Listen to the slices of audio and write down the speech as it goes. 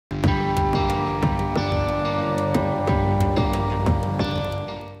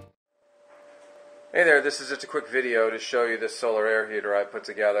Hey there, this is just a quick video to show you this solar air heater I put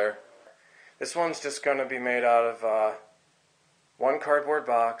together. This one's just going to be made out of one cardboard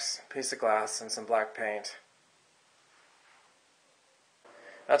box, piece of glass, and some black paint.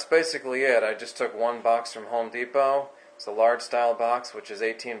 That's basically it. I just took one box from Home Depot. It's a large style box, which is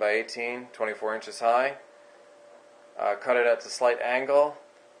 18 by 18, 24 inches high. Cut it at a slight angle.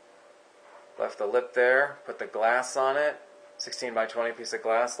 Left the lip there, put the glass on it. 16 by 20 piece of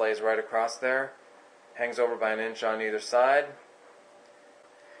glass lays right across there. Hangs over by 1 inch on either side.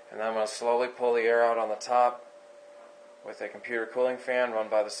 And then I'm going to slowly pull the air out on the top with a computer cooling fan run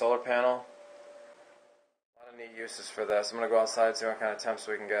by the solar panel. A lot of neat uses for this. I'm going to go outside and see what kind of temps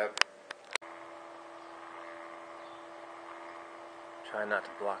we can get. Try not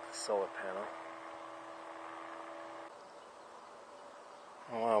to block the solar panel.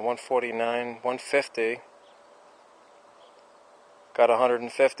 Oh, wow, 149, 150. Got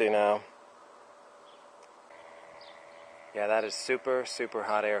 150 now. Yeah, that is super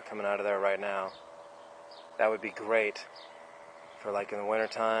hot air coming out of there right now. That would be great for like in the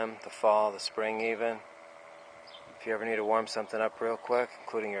wintertime, the fall, the spring even. If you ever need to warm something up real quick,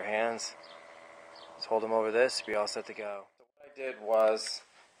 including your hands, just hold them over this, be all set to go. So what I did was,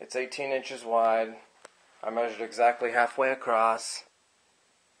 it's 18 inches wide. I measured exactly halfway across.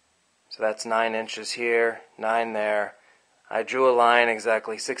 So that's 9 inches here, 9 there. I drew a line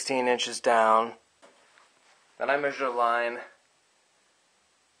exactly 16 inches down. Then I measured a line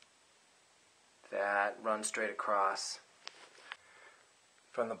that runs straight across.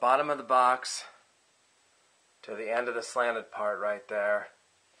 From the bottom of the box to the end of the slanted part right there.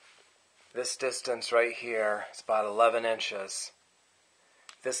 This distance right here is about 11 inches.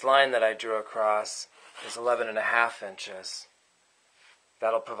 This line that I drew across is 11.5 inches.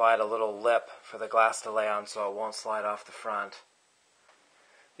 That'll provide a little lip for the glass to lay on so it won't slide off the front.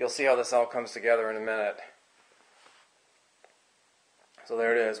 You'll see how this all comes together in a minute. So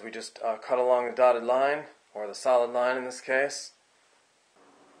there it is. We just cut along the dotted line, or the solid line in this case.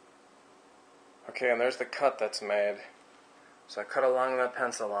 Okay, and there's the cut that's made. So I cut along that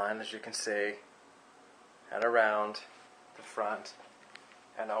pencil line, as you can see, and around the front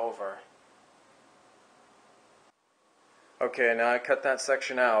and over. Okay, now I cut that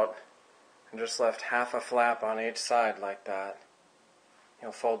section out and just left half a flap on each side like that.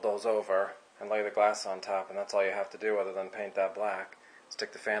 You'll fold those over and lay the glass on top, and that's all you have to do other than paint that black.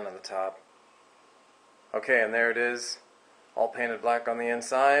 Stick the fan on the top. Okay, and there it is, all painted black on the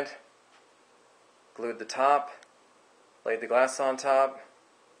inside. Glued the top, laid the glass on top,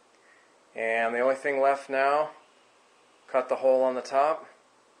 and the only thing left now, cut the hole on the top,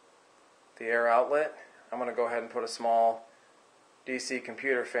 the air outlet. I'm going to go ahead and put a small DC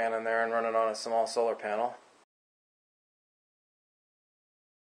computer fan in there and run it on a small solar panel.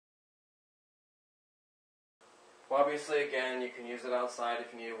 Well, obviously, again, you can use it outside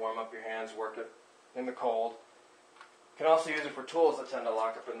if you need to warm up your hands, work it in the cold. You can also use it for tools that tend to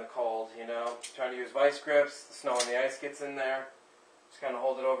lock up in the cold, you know. Trying to use vice grips, the snow and the ice gets in there. Just kind of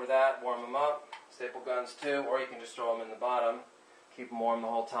hold it over that, warm them up. Staple guns too, or you can just throw them in the bottom. Keep them warm the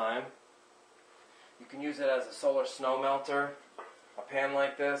whole time. You can use it as a solar snow melter. A pan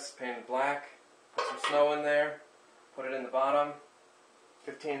like this, painted black. Put some snow in there, put it in the bottom.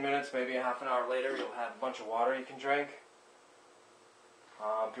 15 minutes, maybe a half an hour later, you'll have a bunch of water you can drink.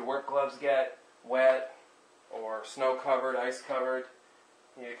 If your work gloves get wet or snow covered, ice covered,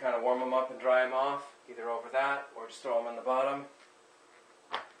 you need to kind of warm them up and dry them off, either over that or just throw them in the bottom.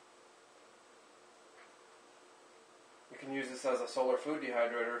 You can use this as a solar food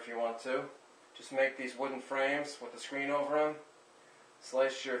dehydrator if you want to. Just make these wooden frames with the screen over them.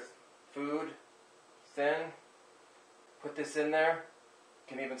 Slice your food thin. Put this in there.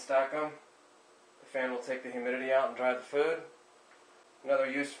 You can even stack them. The fan will take the humidity out and dry the food. Another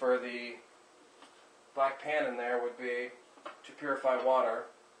use for the black pan in there would be to purify water.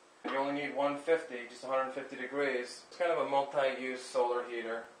 You only need 150, just 150 degrees. It's kind of a multi-use solar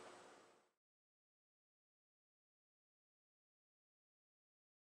heater.